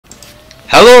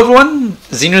Hello everyone,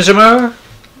 Xenozoomer.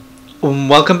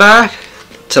 Welcome back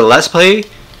to Let's Play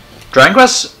Dragon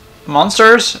Quest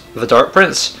Monsters The Dark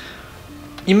Prince.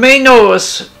 You may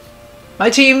notice my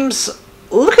team's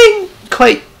looking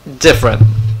quite different,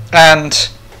 and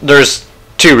there's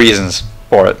two reasons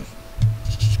for it.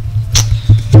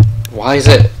 Why is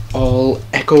it all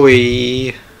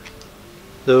echoey?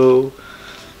 Though,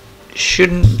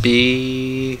 shouldn't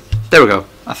be. There we go,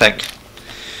 I think.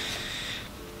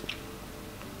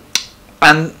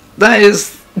 And that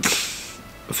is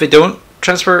if they don't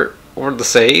transfer over the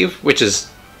save, which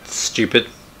is stupid.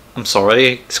 I'm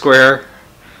sorry, Square.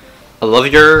 I love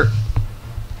your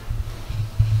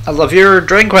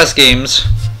Dragon Quest games,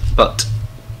 but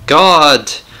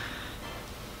god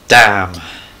damn,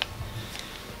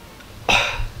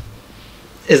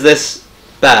 is this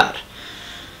bad?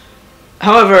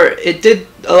 However, it did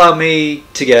allow me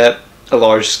to get a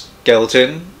large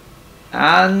skeleton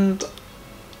and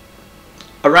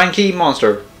a ranky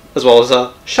monster, as well as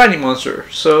a shiny monster.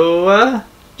 So,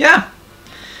 yeah.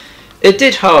 It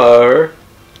did, however,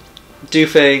 do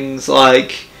things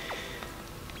like,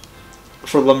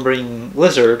 for Lumbering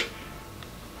Lizard,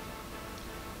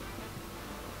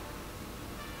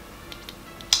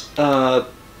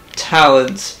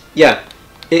 talents. Yeah,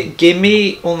 it gave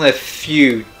me only a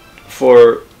few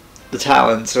for the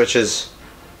talents, which is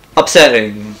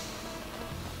upsetting.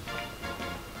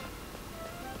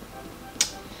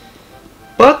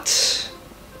 But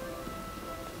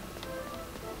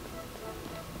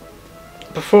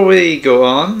before we go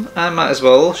on, I might as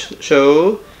well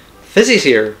show Fizzy's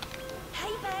here.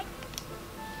 Hey Meg,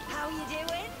 how you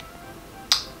doing?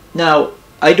 Now,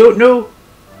 I don't know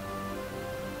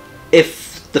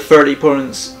if the 30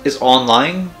 opponents is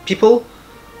online people.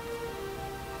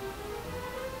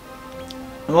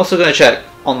 I'm also going to check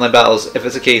online battles if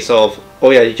it's a case of,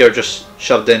 oh yeah, you're just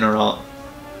shoved in or not.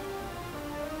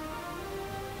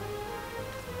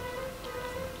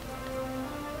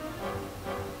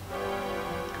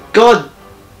 God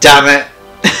damn it!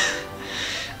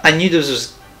 I knew this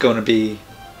was going to be,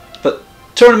 but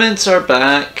tournaments are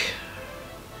back.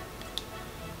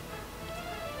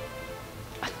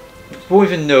 I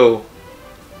won't even know.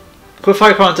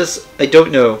 Quickfire contest, I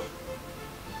don't know.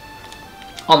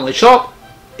 Online shop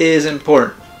is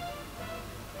important.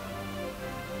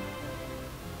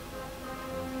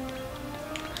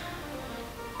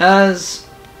 As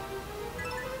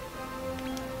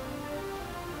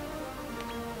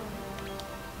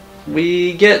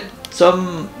we get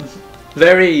some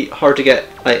very hard to get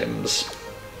items.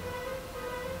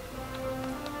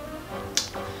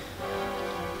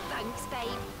 Thanks, babe.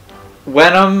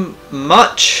 When I'm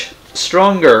much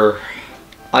stronger,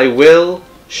 I will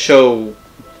show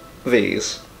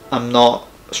these. I'm not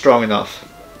strong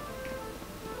enough.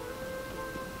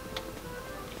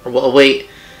 We'll wait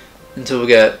until we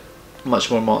get much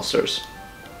more monsters.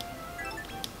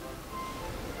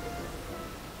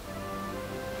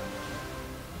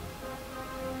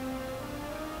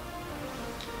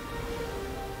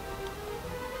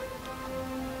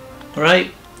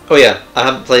 Right. Oh yeah, I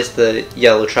haven't placed the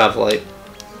yellow Travelite.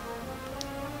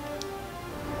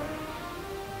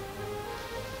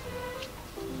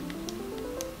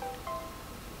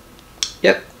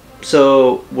 Yep.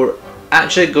 So we're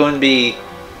actually going to be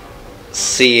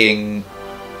seeing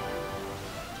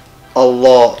a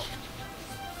lot.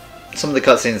 Some of the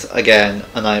cutscenes again,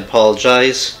 and I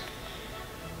apologize.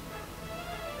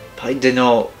 But I did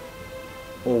not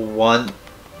want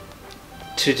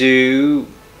to do.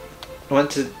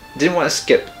 Didn't want to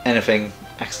skip anything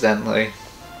accidentally.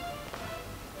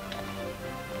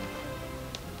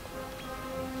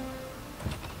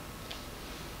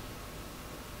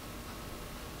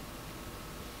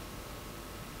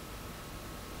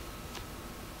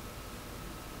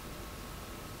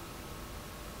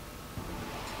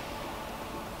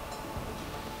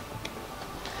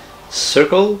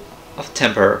 Circle of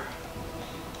Temper,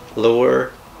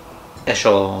 lower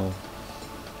echelon,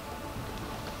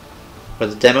 where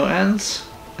the demo ends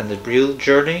and the real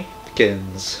journey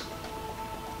begins.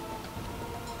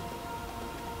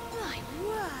 My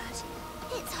word,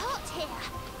 it's hot here.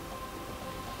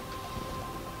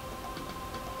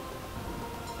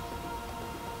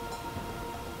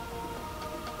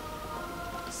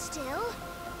 Still,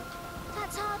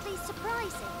 that's hardly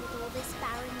surprising with all this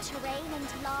barren terrain and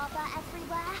lava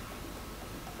everywhere.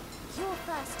 Your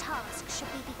first task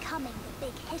should be becoming the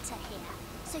big hitter here,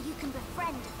 so you can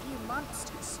befriend a few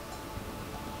monsters.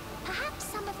 Perhaps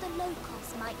some of the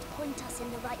locals might point us in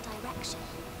the right direction.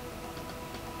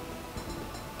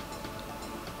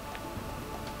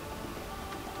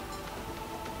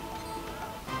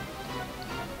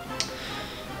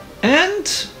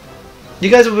 And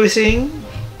you guys will be seeing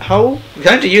how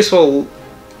kind of useful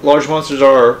large monsters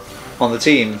are on the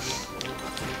team.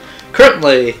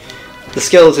 Currently, the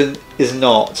skeleton is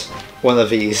not one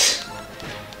of these,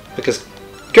 because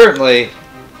currently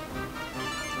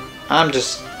I'm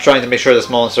just trying to make sure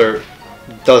this monster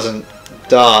doesn't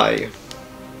die.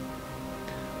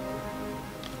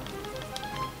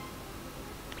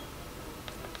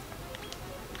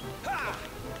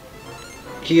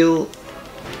 Heal.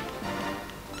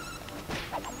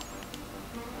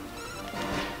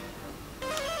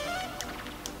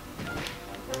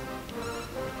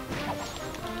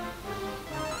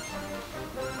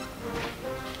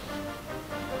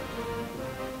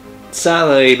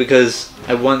 Sadly, because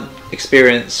I want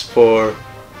experience for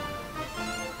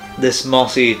this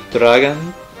mossy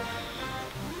dragon,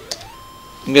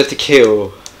 I'm gonna have to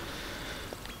kill.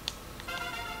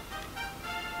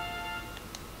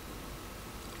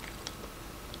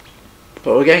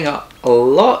 But we're getting a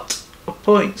lot of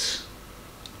points.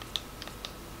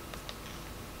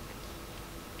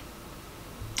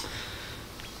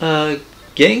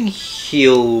 Getting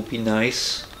heal will be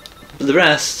nice, but the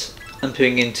rest I'm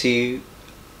putting into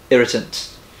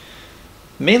irritant.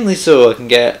 Mainly so I can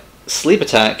get sleep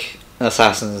attack and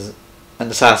assassins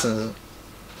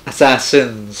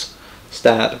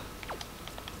stab.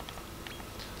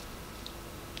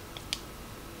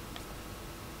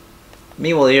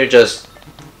 Meanwhile, you're just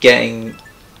getting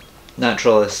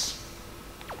naturalists.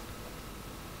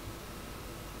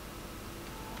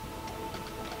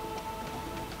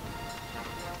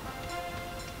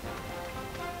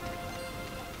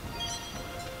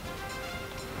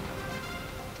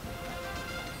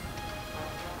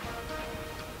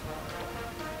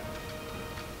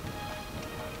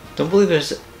 Don't believe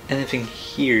there's anything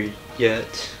here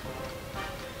yet.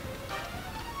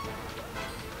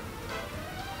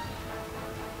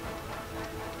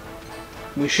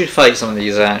 We should fight some of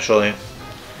these actually.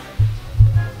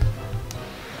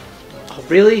 Oh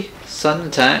really? Sudden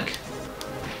attack?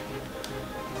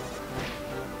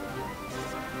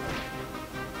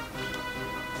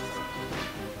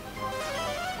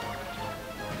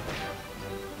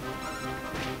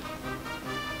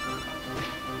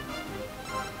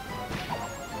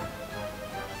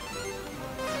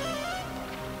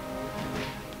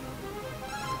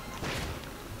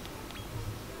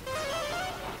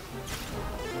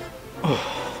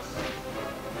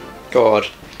 God,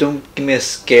 don't give me a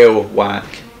scale whack.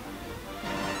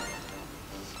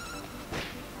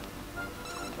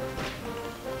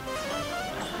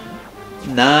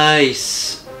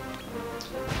 Nice.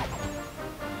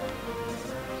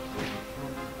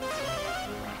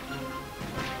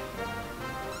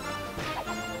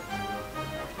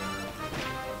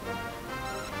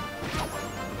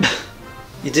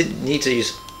 You didn't need to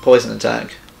use poison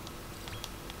attack.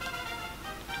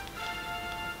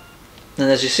 And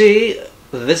as you see,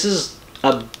 this is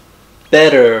a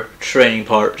better training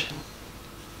part.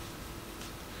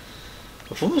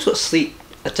 We've almost got sleep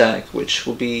attack, which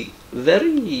will be very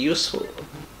useful.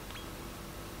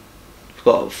 We've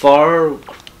got far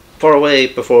away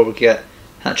before we get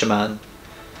Hatchaman.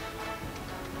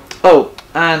 Oh,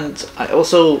 and I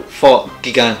also fought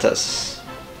Gigantus.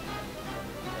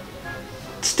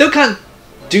 Still can't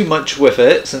do much with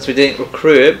it since we didn't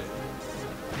recruit it.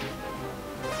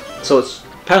 So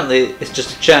apparently it's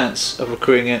just a chance of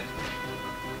recruiting it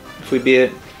if we beat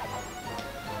it.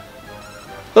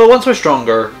 But once we're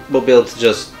stronger, we'll be able to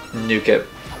just nuke it.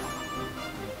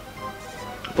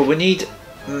 But we need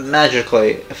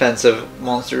magically offensive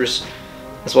monsters,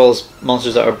 as well as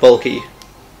monsters that are bulky,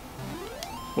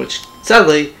 which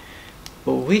sadly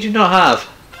we do not have.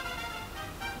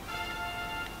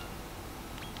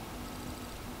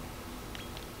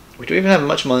 We don't even have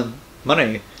much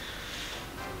money.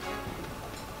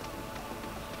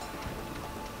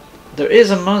 There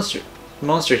is a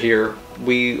monster here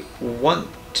we want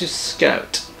to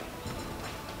scout.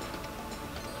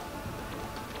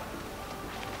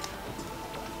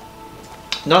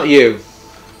 Not you.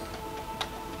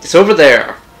 It's over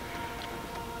there.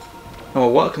 And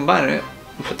we'll want to combine it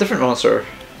with a different monster.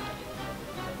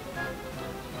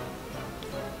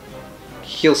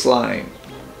 Heal Slime.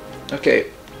 Okay.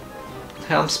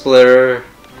 Helm Splitter.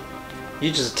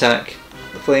 You just attack.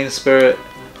 The Flame Spirit.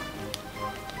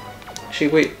 Actually,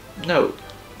 wait, no.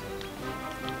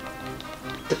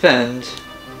 Defend.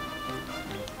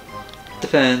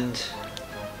 Defend.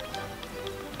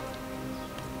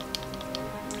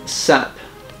 Sap.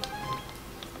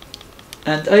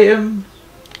 And item.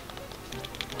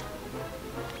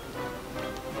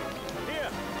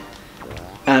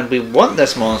 And we want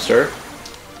this monster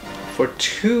for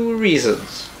two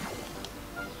reasons.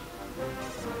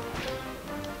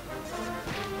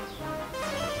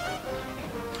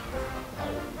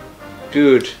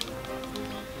 good.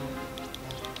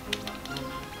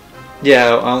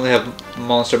 Yeah, I only have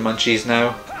monster munchies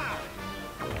now.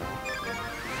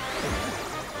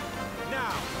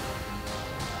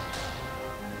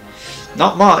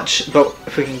 Not much, but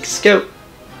if we can scout.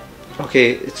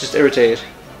 Okay, it's just irritated.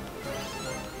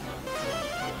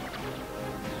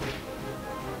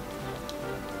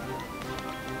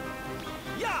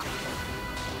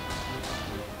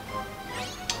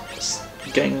 It's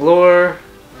getting lower.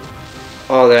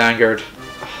 Oh, they're angered.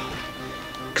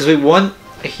 Because we want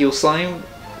a heal slime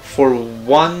for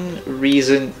one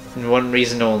reason and one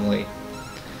reason only.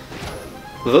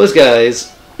 Those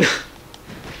guys,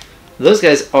 those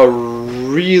guys are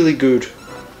really good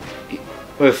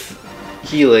with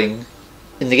healing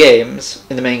in the games,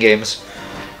 in the main games.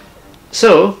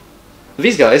 So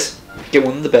these guys get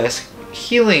one of the best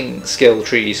healing skill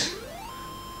trees.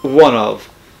 One of.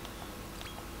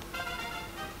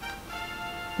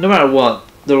 No matter what,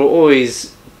 there will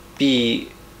always be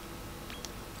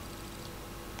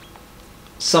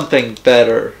something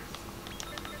better.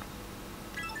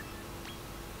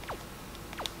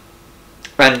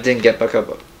 And it didn't get back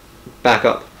up. Back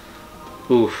up.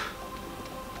 Oof.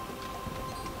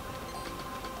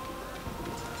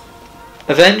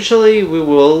 Eventually we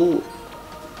will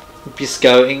be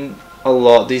scouting a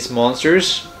lot of these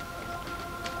monsters,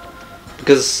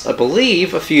 because I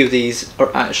believe a few of these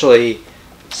are actually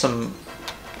some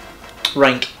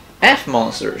rank F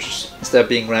monsters instead of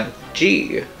being rank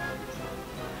G.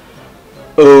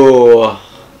 Oh,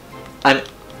 I'm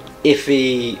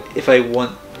iffy if I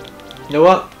want. You know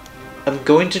what? I'm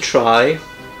going to try,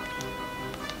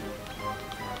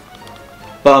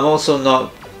 but I'm also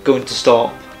not going to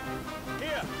stop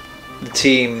the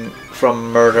team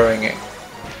from murdering it.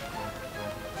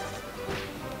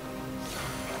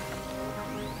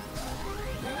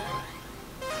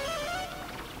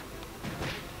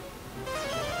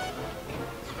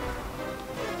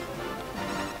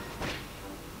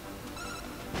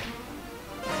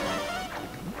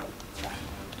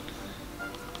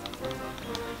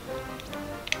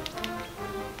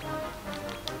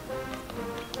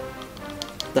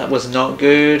 That was not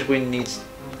good. We need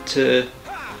to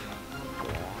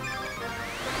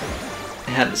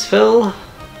enhance fill.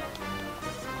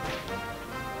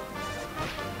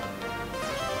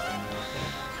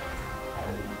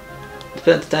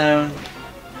 Defense down.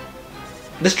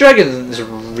 This dragon is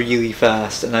really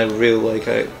fast, and I really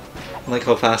like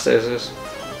how fast it is.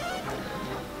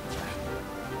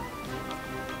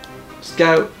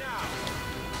 Scout.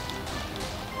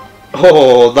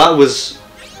 Oh, that was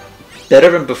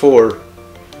better than before.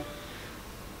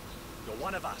 You're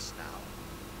one of us now.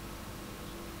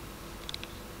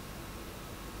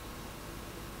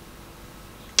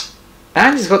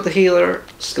 And he's got the healer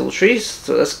skill trees,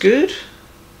 so that's good.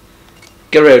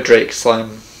 Get rid of Drake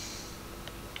Slime.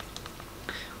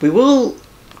 We will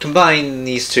combine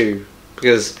these two,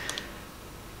 because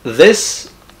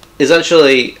this is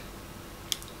actually...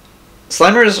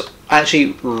 Slimer is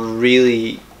actually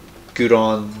really good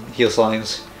on heal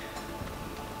slimes.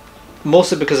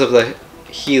 Mostly because of the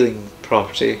healing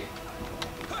property.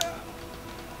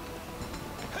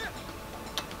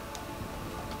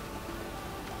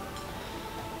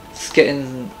 Let's get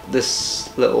in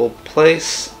this little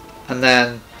place and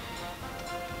then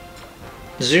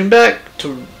zoom back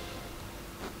to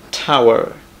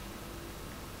tower.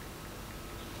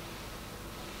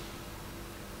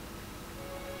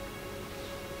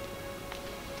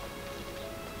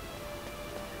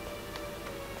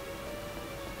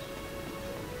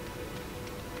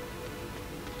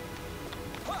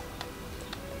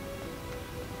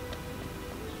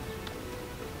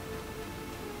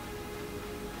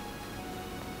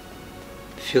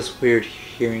 Feels weird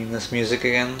hearing this music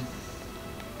again.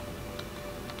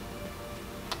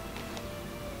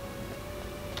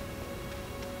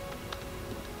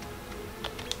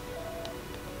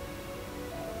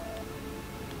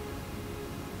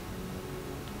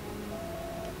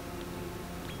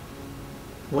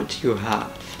 What do you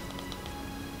have?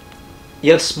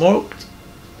 You have smoked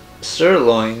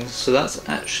sirloin, so that's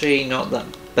actually not that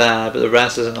bad, but the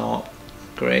rest is not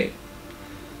great.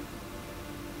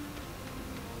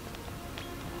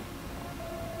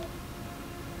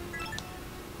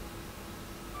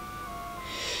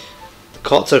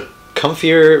 Cots are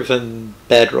comfier than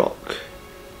bedrock.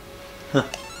 Huh.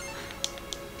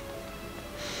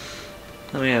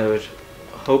 I mean, I would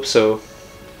hope so.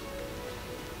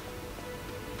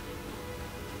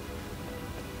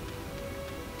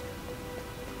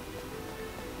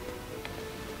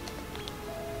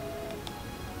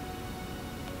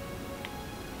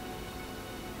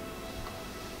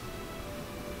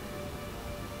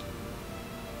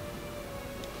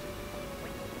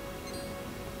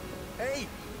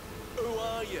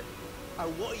 you?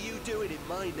 And what are you doing in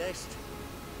my nest?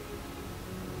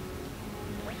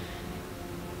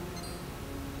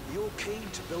 You're keen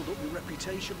to build up your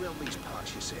reputation around these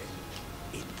parts, you say?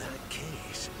 In that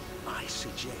case, I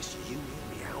suggest you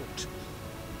hear me out.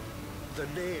 The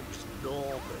name's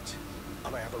Norbert,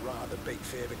 and I have a rather big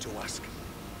favour to ask.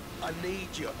 I need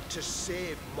you to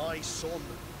save my son.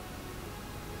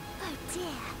 Oh dear.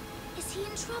 Is he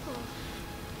in trouble?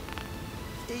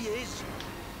 He is.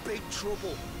 Big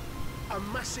trouble. A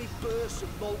massive burst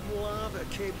of molten lava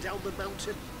came down the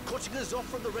mountain, cutting us off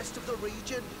from the rest of the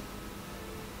region.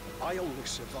 I only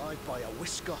survived by a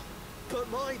whisker, but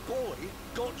my boy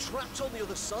got trapped on the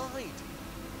other side.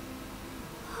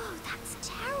 Oh, that's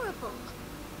terrible.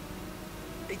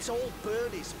 It's all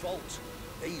Bernie's fault.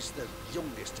 He's the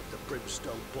youngest of the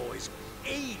Brimstone boys.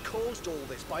 He caused all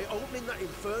this by opening that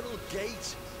infernal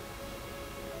gate.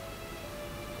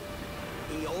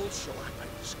 He also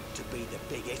happens to be the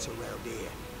big hit around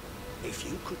here. If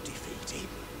you could defeat him,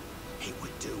 it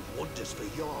would do wonders for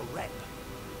your rep.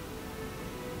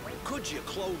 Could you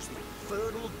close the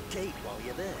infernal gate while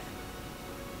you're there?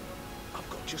 I've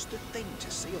got just the thing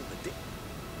to seal the di-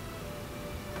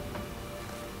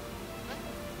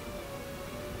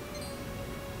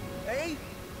 Hey?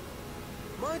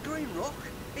 My green rock?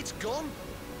 It's gone.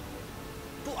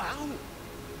 But how?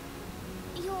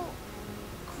 Your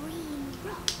green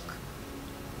rock.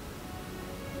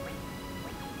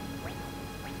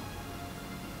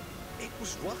 It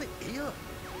was right here.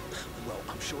 Well,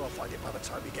 I'm sure I'll find it by the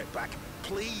time you get back.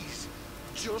 Please,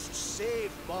 just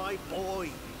save my boy.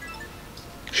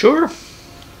 Sure.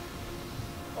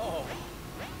 Oh,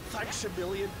 thanks a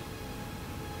million.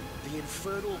 The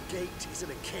infernal gate is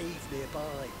in a cave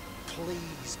nearby.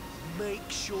 Please, make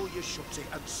sure you shut it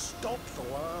and stop the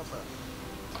lava.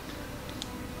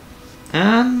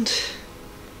 And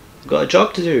got a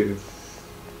job to do.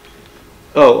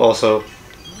 Oh, also.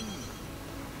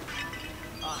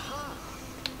 Aha!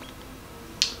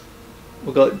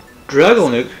 We got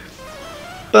Dragonook,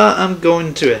 but I'm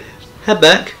going to head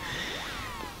back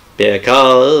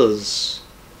because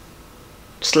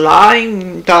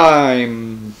slime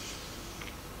time.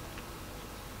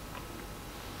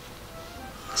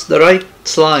 It's the right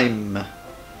slime.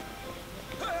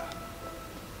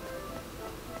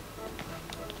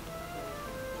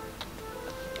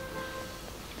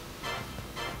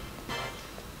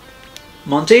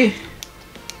 Monty?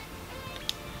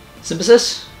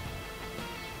 Symbiosis?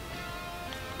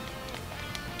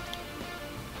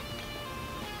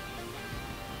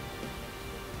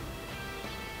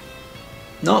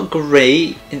 Not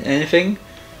great in anything,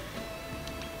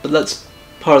 but that's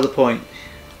part of the point.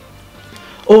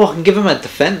 Oh, I can give him a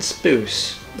defense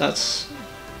boost. That's...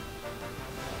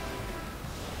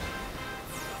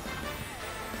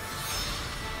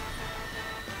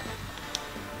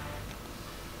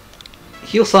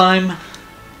 Heal slime.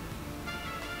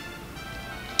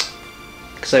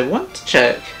 Because I want to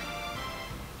check.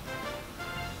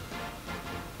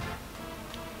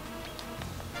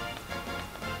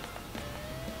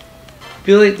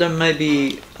 Feel like there might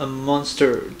be a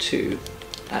monster or two,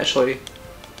 actually.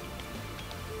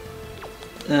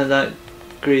 That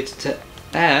grades to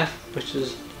F, which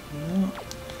is not.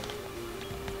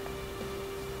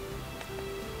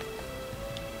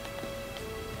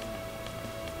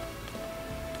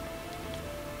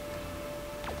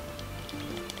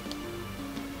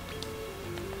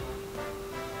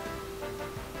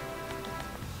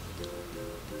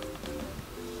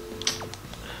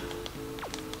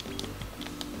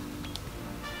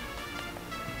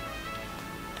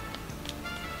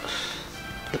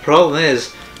 The problem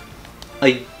is,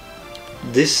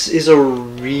 this is a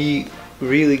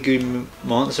really good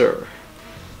monster,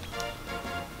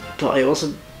 but I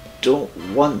also don't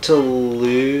want to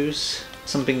lose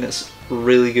something that's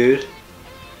really good.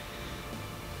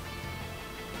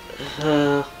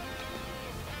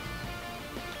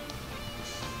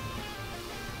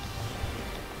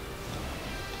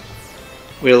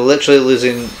 We're literally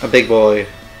losing a big boy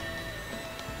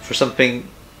for something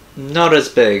not as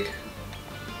big,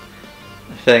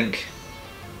 I think.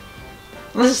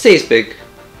 Unless it stays big.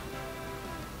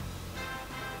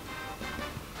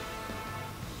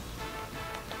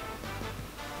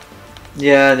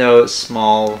 Yeah, no, it's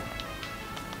small.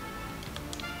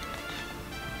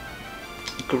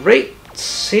 Great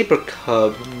Saber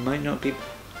Cub might not be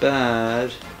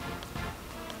bad.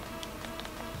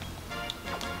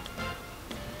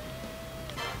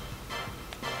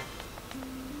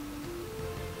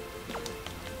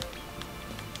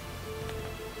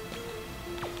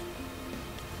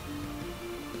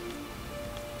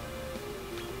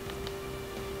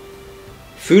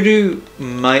 Voodoo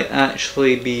might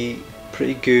actually be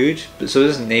pretty good, but so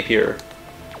does Napier.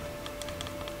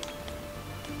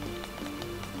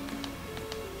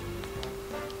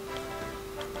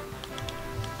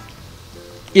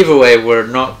 Either way, we're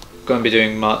not going to be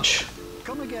doing much.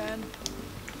 Come again.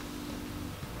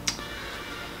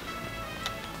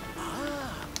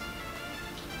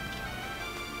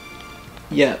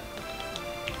 Yeah.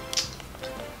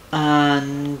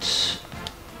 And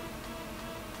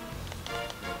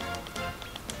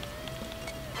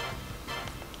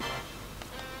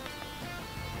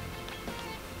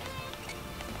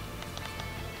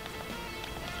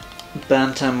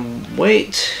Bantam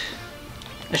weight.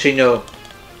 Actually no.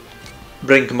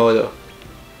 Bring Komodo.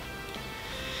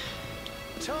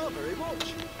 Not very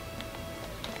much.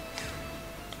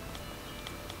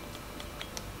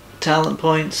 Talent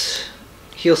points.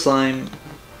 Heal Slime.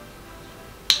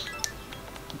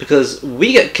 Because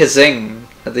we get Kazing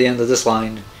at the end of this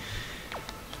line.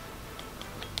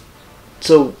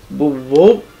 So we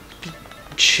won't be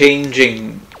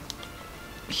changing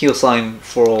Heal Slime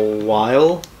for a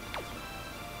while.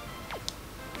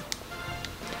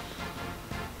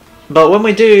 But when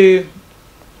we do,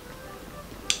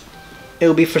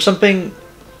 it'll be for something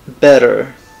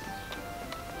better.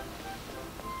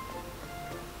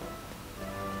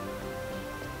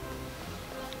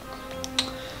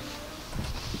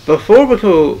 Before we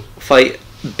go fight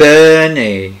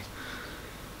Bernie,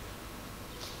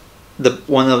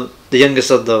 one of the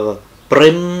youngest of the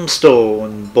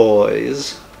Brimstone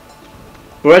boys,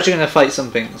 we're actually going to fight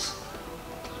some things.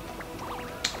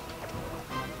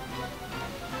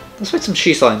 Let's fight some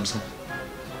she slimes.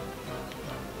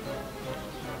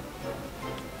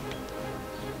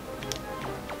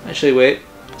 Actually, wait.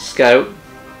 Scout.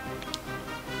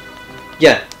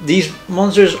 Yeah, these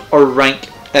monsters are rank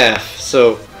F,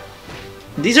 so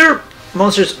these are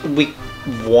monsters we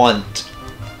want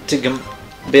to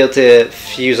be able to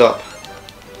fuse up.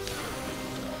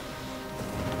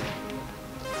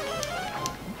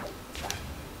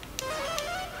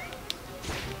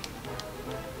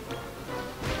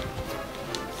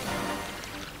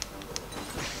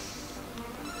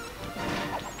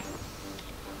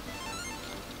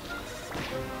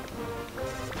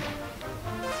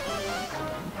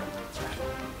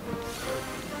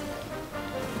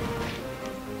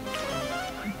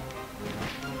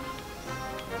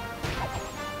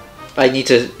 I need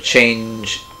to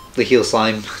change the heal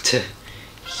slime to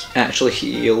actually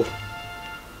heal.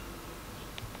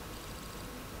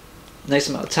 Nice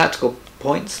amount of tactical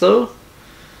points though.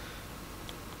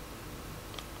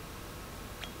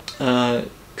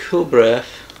 Cool breath.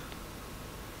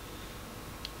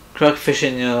 Crack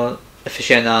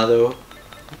aficionado.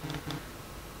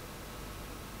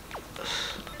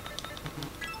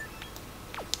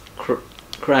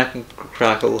 Crack and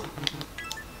crackle.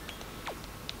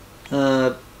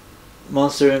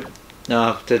 Monster. No, I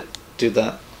have to do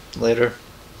that later.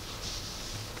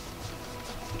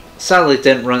 Sadly,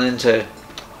 didn't run into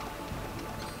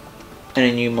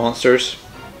any new monsters.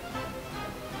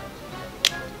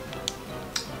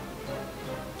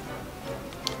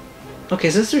 Okay,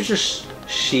 since they're just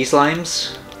she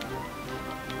slimes,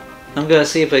 I'm gonna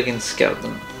see if I can scout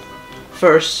them.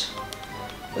 First,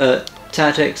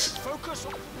 tactics.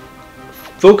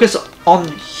 Focus on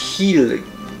healing.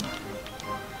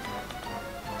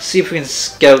 See if we can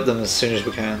scout them as soon as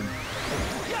we can.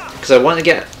 Because I want to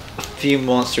get a few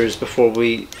monsters before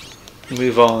we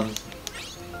move on.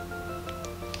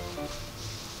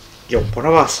 Yo, one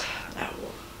of us.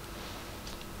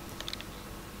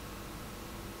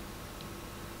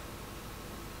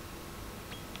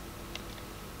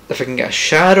 If I can get a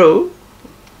shadow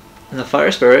and a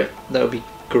fire spirit, that would be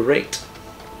great.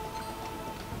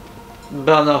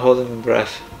 But I'm not holding my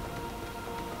breath.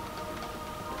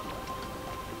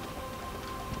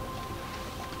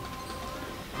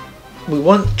 We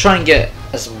want to try and get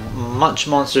as much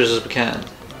monsters as we can.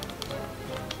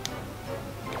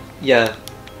 Yeah,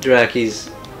 Draki's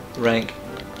rank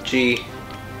G.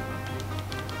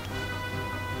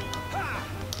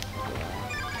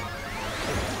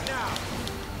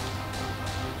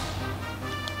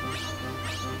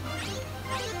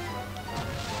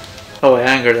 Oh, I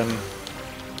angered him.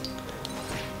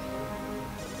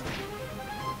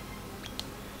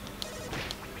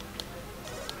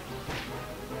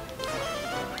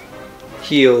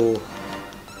 Heal.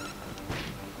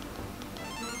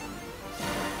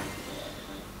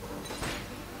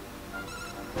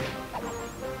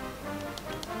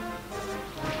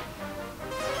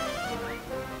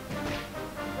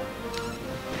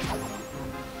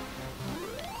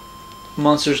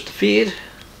 Monsters defeated.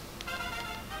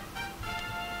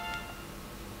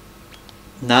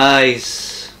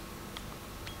 Nice.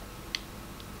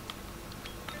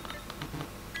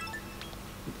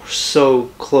 We're so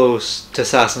close to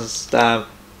Assassin's Stab.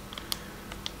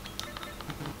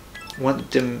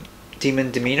 Want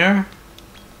Demon Demeanor?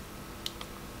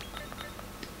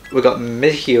 We got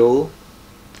mid-heal,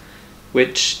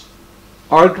 which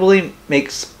arguably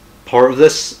makes part of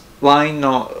this line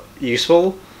not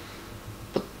useful,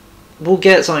 but we'll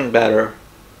get something better.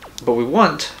 But we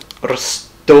want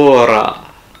Restora.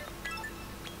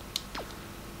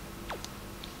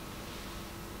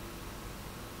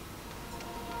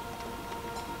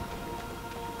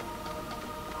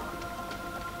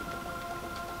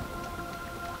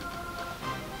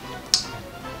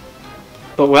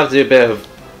 But we'll have to do a bit of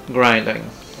grinding.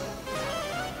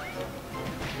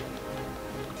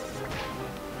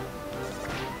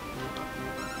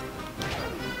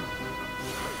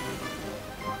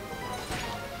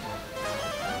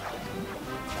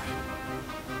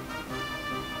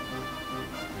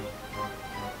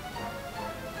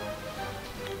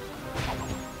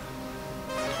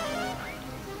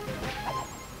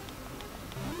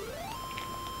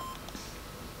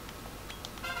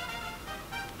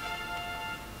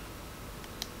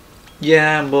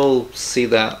 Yeah, we'll see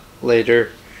that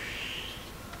later.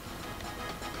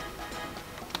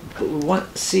 But we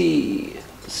want to see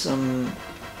some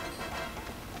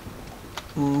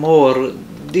more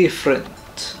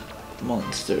different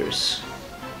monsters.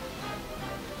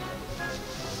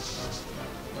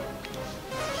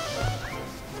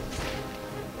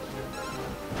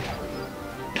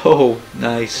 Oh,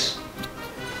 nice.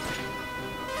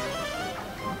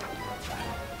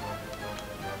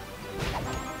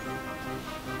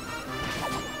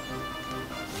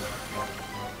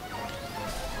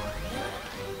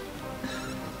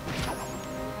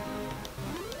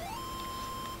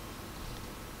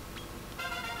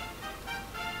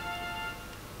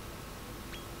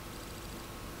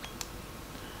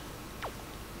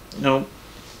 Nope.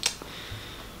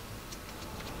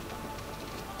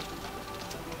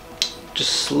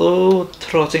 Just slow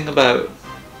trotting about.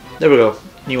 There we go.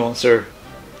 New monster.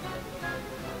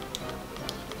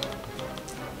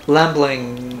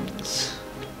 Lamblings.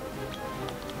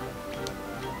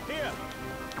 Here.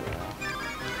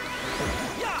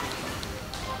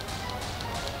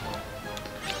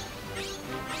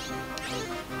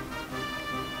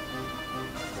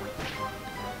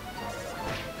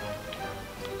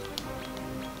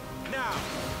 Now.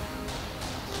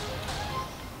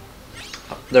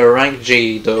 They're rank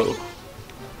G though.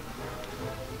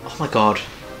 Oh my god.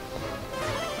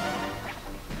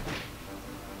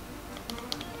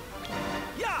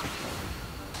 Yeah.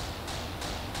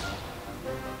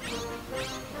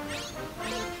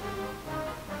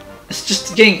 It's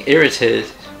just getting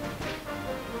irritated.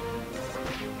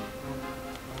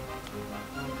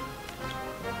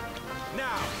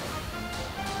 Now.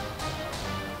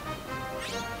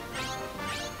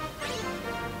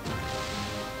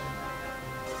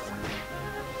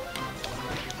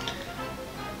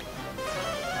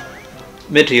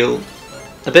 Mid heal.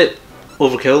 A bit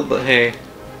overkill, but hey.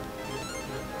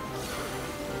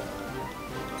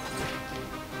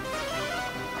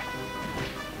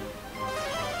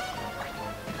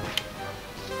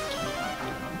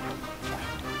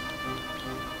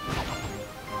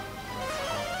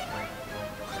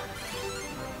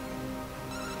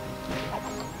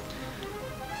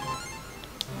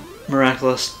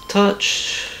 Miraculous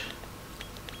touch.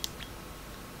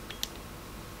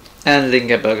 And they can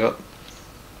get back up.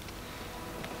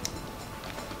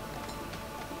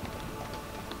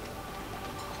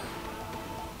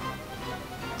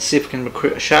 See if we can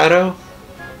recruit a shadow.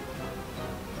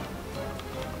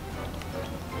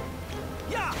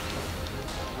 Yeah.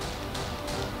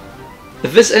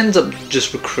 If this ends up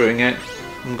just recruiting it,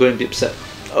 I'm going to be upset.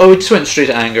 Oh, it just went straight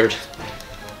to angered.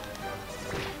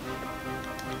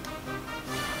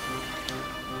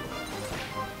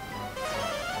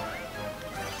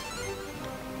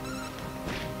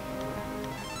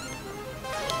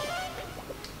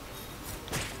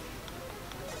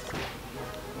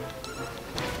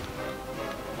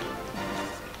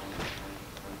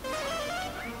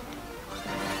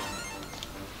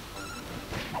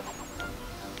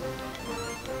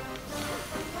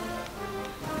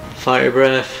 Fire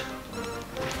breath.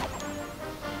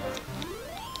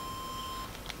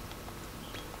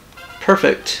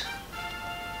 Perfect.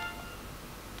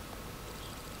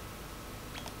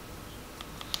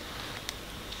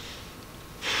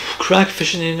 Crack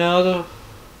aficionado.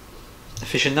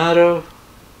 Aficionado.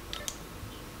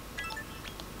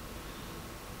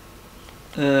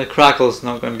 Crackle's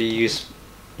not going to be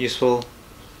useful.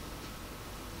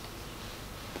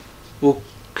 We'll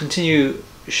continue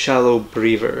Shallow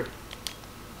Breather.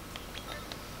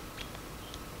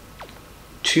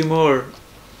 2 more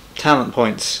talent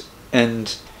points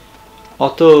and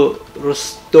Auto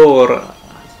Restore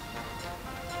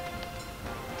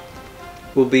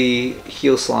will be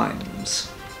Heal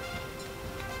Slimes.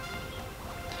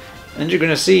 And you're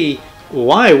gonna see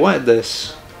why I wanted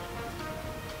this.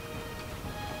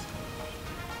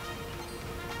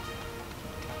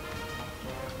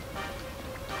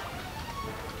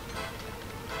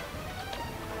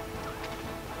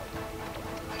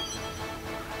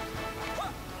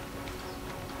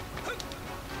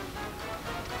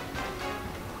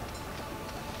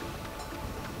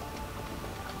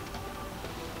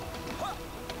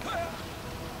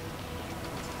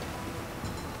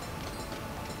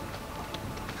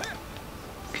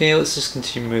 Okay, let's just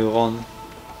continue to move on.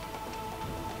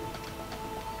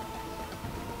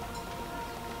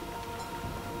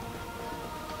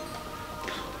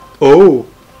 Oh!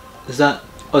 Is that...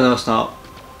 Oh no, it's not.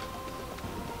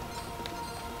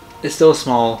 It's still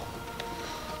small.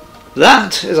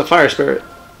 That is a fire spirit.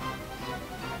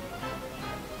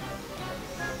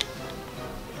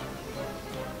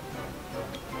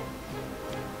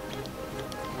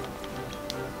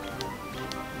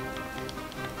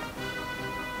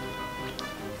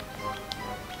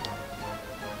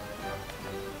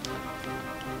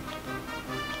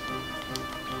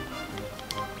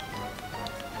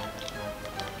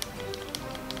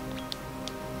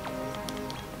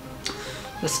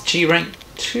 That's G rank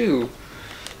 2.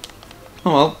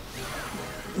 Oh well.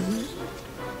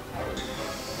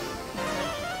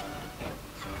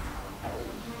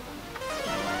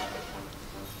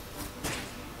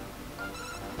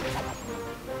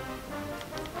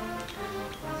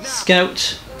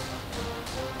 Scout.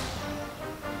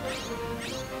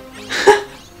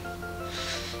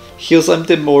 Heal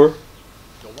something more.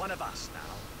 You're one of us now.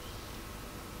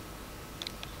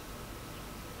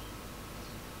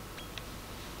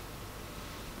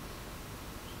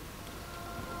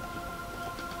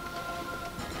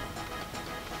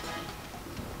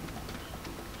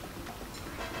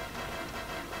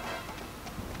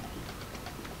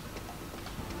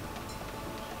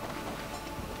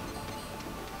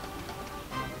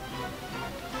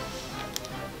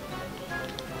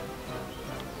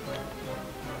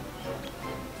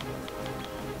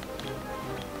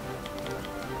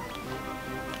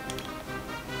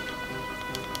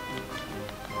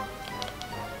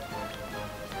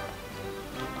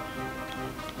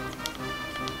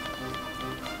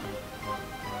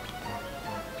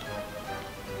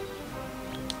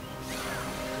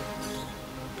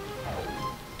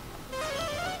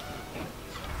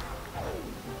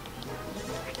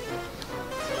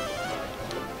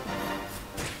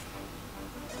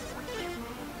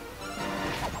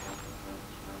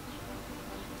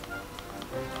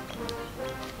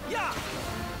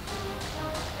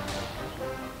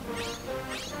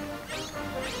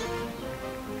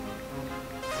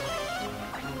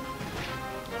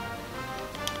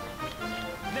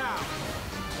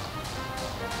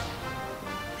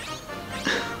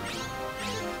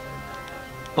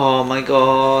 Oh my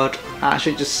god,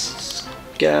 actually just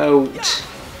scout.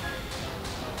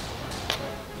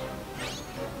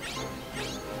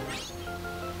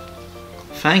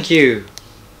 Thank you.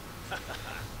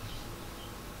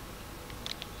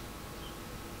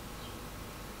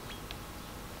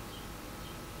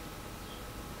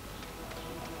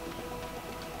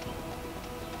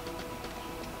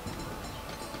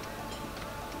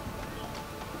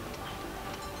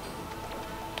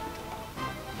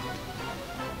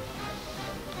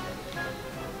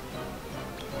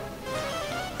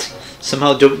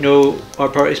 Somehow don't know our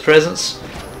party's presence.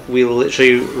 We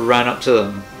literally ran up to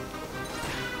them.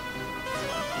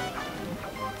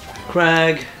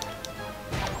 Crag.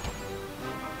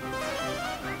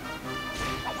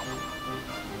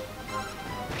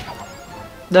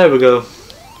 There we go.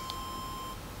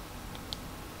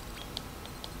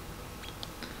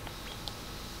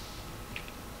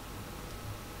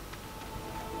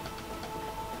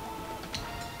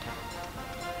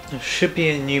 There should be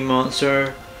a new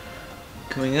monster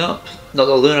coming up, not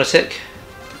the lunatic.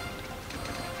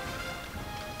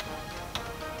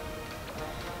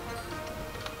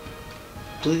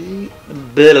 Please,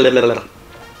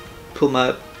 pull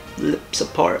my lips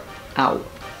apart. Ow.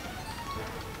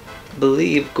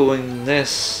 Believe going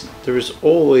this, there's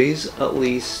always at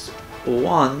least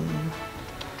one,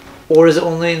 or is it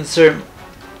only in certain?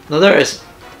 No, there is.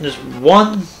 There's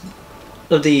one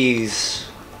of these,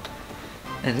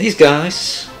 and these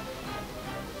guys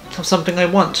have something I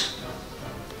want.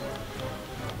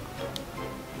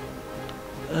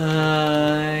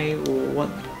 I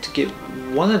to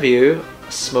give one of you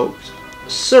a smoked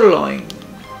sirloin.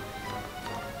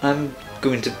 I'm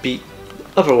going to beat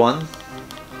the other one.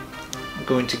 I'm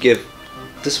going to give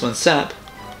this one sap.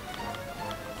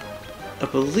 I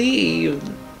believe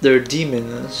they're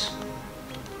demons.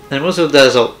 And also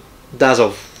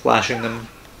dazzle flashing them.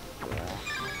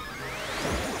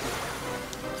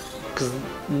 Because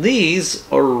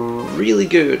these are really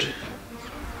good.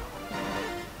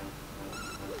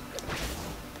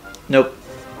 Nope.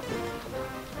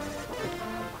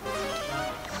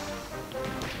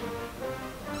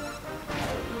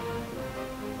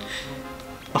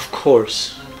 Of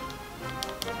course.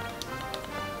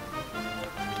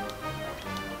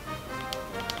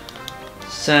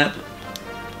 Sap.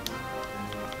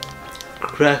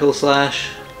 Crackle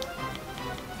slash.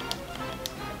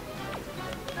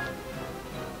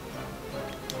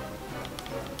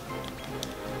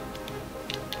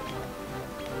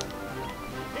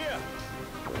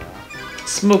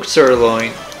 Smoked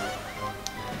sirloin.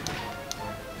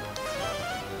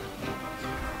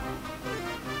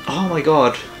 Oh my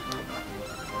god.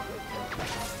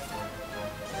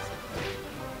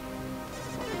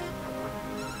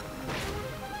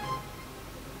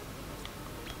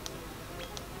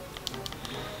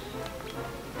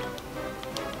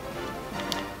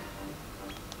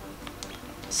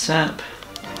 Sap.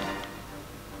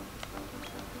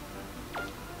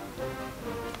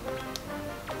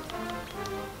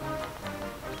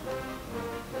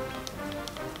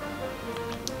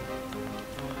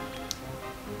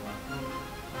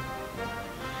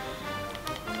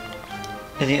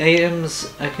 Any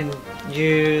items I can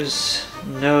use?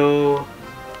 No.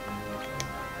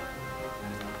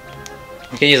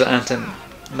 I can use an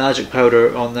anti-magic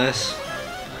powder on this.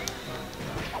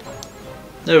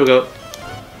 There we go.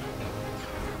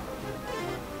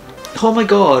 Oh my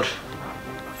god!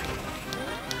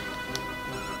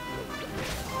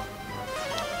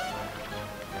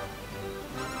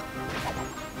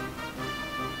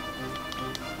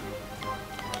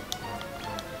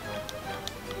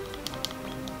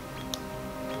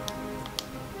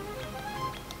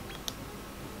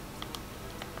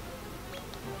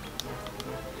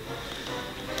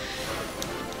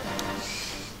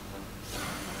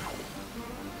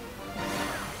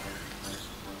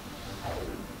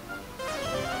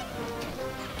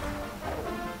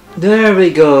 There we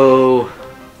go.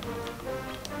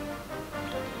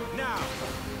 Now.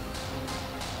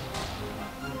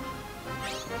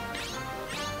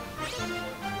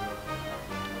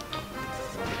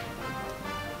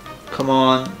 Come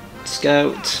on,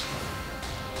 Scout.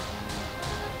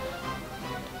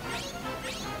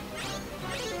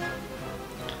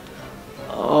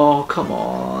 Oh, come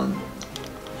on.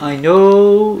 I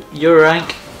know you're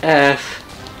rank F.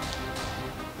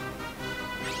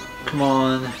 Come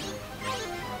on.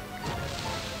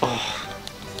 Oh.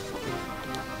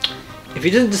 If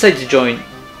you didn't decide to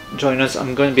join us,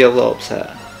 I'm going to be a little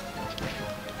upset.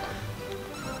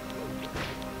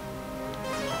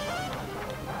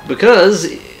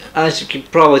 Because, as you can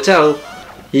probably tell,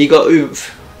 he got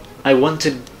oomph. I want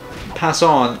to pass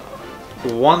on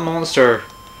one monster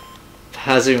that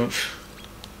has oomph.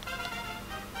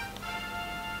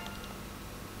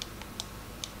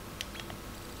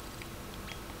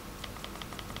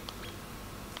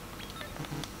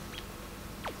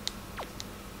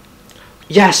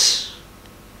 Yes!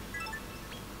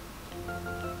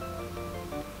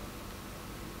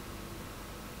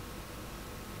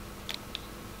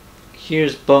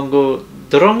 Here's Bongo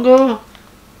Drongo,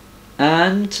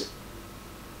 and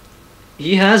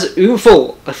he has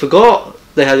Oomful. I forgot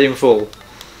they had Oomful.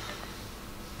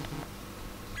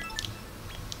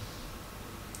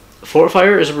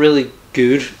 Fortifier is really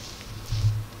good,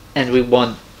 and we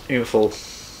want Oomful.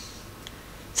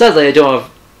 Sadly, I don't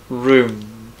have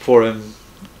room for him,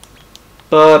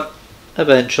 but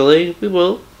eventually we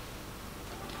will.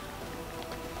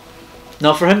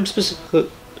 Not for him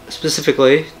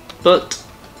specifically, but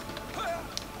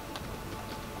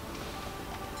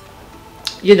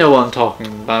you know what I'm talking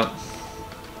about.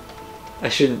 I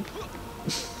shouldn't.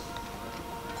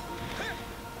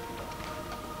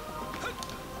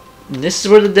 And this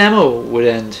is where the demo would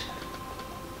end.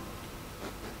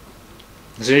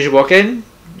 As soon as you walk in,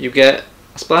 you get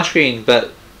a splash screen,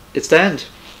 but it's the end.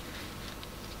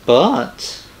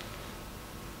 But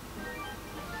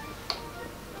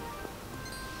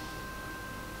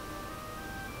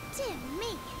Dear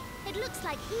me, it looks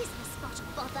like he's the spot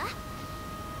of bother.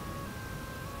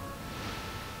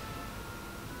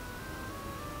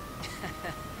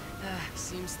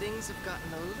 Seems things have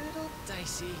gotten a little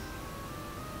dicey.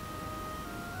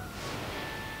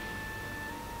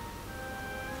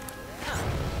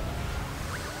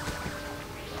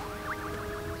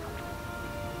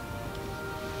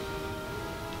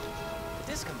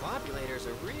 discombobulator's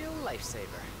a real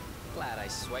lifesaver. Glad I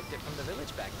swiped it from the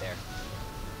village back there.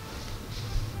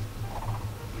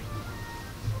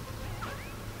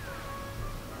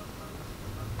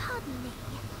 Pardon me.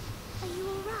 Are you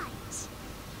alright?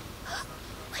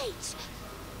 Wait!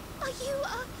 Are you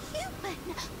a human?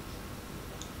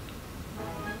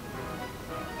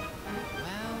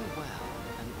 Well, well,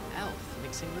 an elf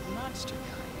mixing with monster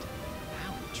kind.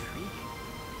 How intriguing.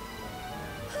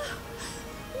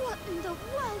 What in the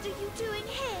world are you doing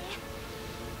here?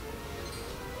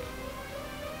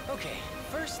 Okay,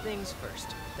 first things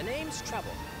first. The name's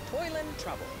Trouble. Toilen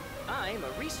Trouble. I'm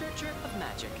a researcher of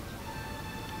magic.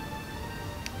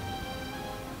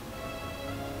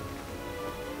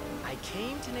 I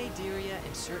came to Nadiria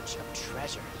in search of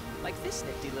treasure, like this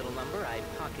nifty little number I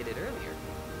pocketed earlier.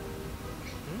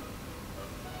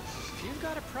 If you've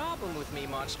got a problem with me,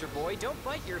 monster boy, don't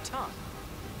bite your tongue.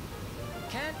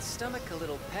 Can't stomach a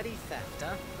little petty theft,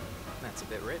 huh? That's a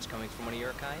bit rich coming from one of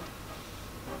your kind.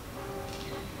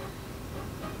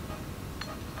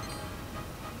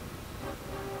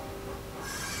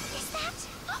 Is that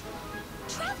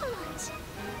Travelite?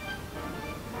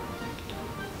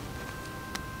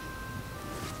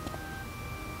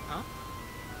 Huh?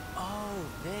 Oh,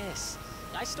 this.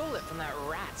 I stole it from that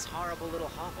rat's horrible little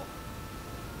hovel.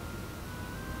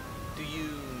 Do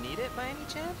you need it by any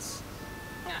chance?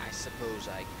 I suppose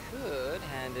I could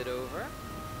hand it over.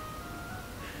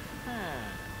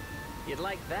 You'd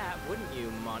like that, wouldn't you,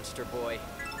 monster boy?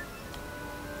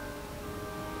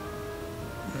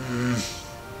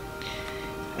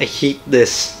 I hate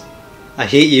this. I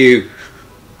hate you.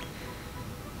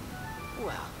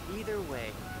 Well, either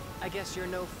way, I guess you're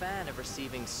no fan of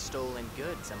receiving stolen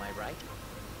goods, am I right?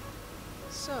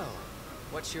 So,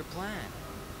 what's your plan?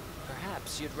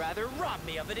 Perhaps you'd rather rob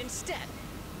me of it instead.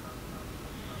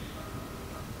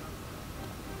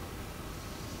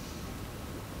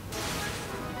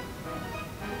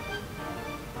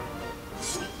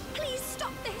 Please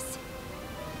stop this.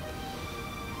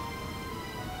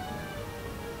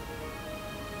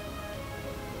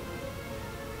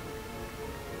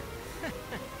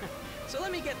 So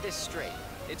let me get this straight.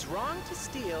 It's wrong to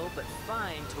steal, but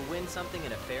fine to win something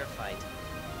in a fair fight.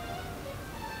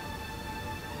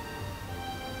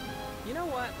 You know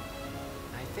what?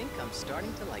 I think I'm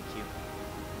starting to like you.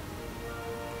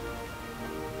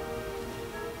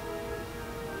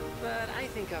 But I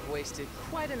think I've wasted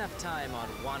quite enough time on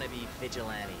wannabe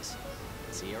vigilantes.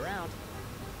 See you around.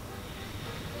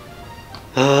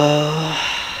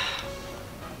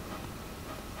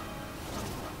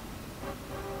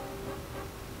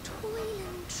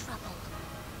 Toilen Trouble.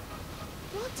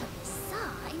 What a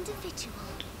bizarre individual.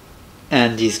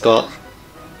 And he's got...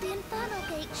 The infernal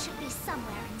gate should be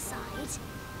somewhere inside.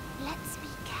 Let's be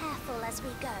careful as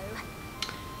we go.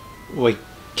 We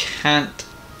can't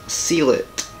seal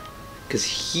it. Because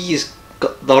he's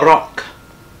got the rock.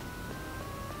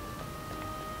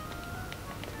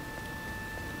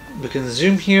 We can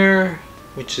zoom here,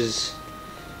 which is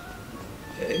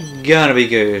gonna be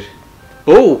good.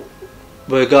 Oh!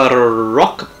 We got a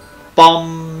rock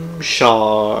bomb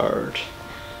shard.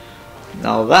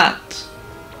 Now that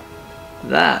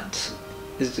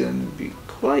is going to be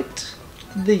quite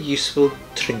the useful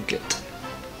trinket.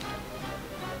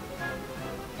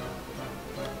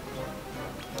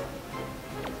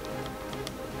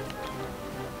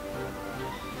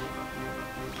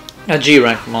 A G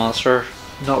rank monster,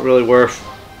 not really worth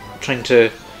trying to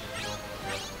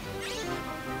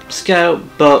scout,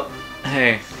 but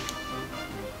hey.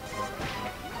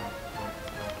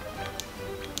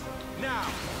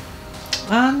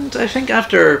 And I think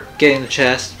after getting the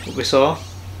chest, what we saw,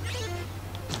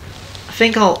 I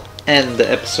think I'll end the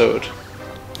episode.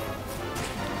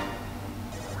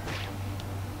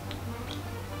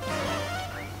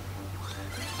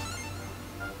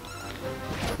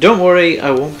 Don't worry,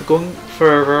 I won't be going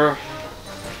further.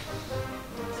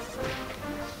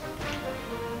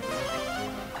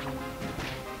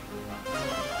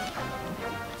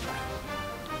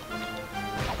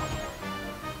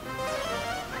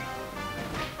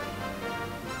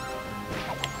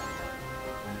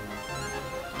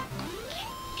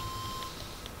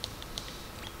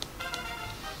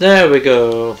 There we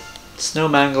go.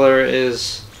 Snowmangler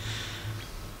is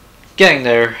getting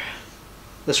there.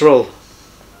 Let's roll.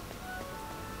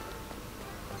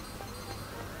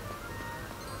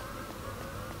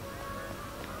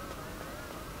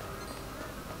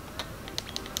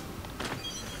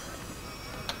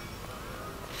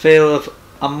 Fail of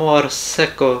Amor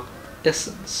Seco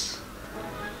Essence.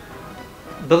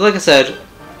 But like I said,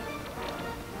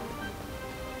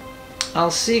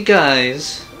 I'll see you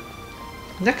guys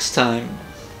next time.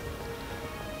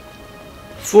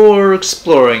 for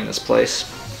exploring this place.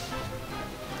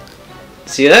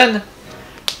 See you then.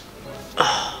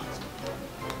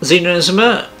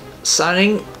 Xenozuma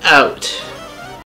signing out.